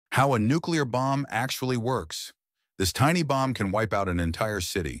How a nuclear bomb actually works. This tiny bomb can wipe out an entire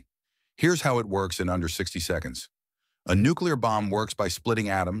city. Here's how it works in under 60 seconds. A nuclear bomb works by splitting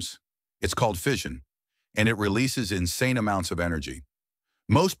atoms. It's called fission, and it releases insane amounts of energy.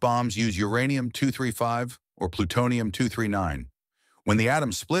 Most bombs use uranium-235 or plutonium-239. When the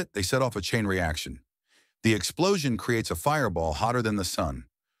atoms split, they set off a chain reaction. The explosion creates a fireball hotter than the sun.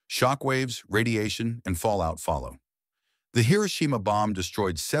 Shock waves, radiation, and fallout follow. The Hiroshima bomb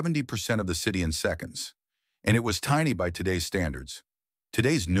destroyed 70% of the city in seconds, and it was tiny by today's standards.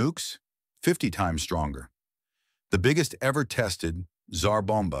 Today's nukes, 50 times stronger. The biggest ever tested, Tsar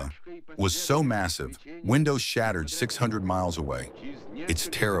Bomba, was so massive, windows shattered 600 miles away. It's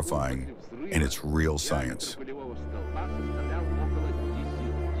terrifying, and it's real science.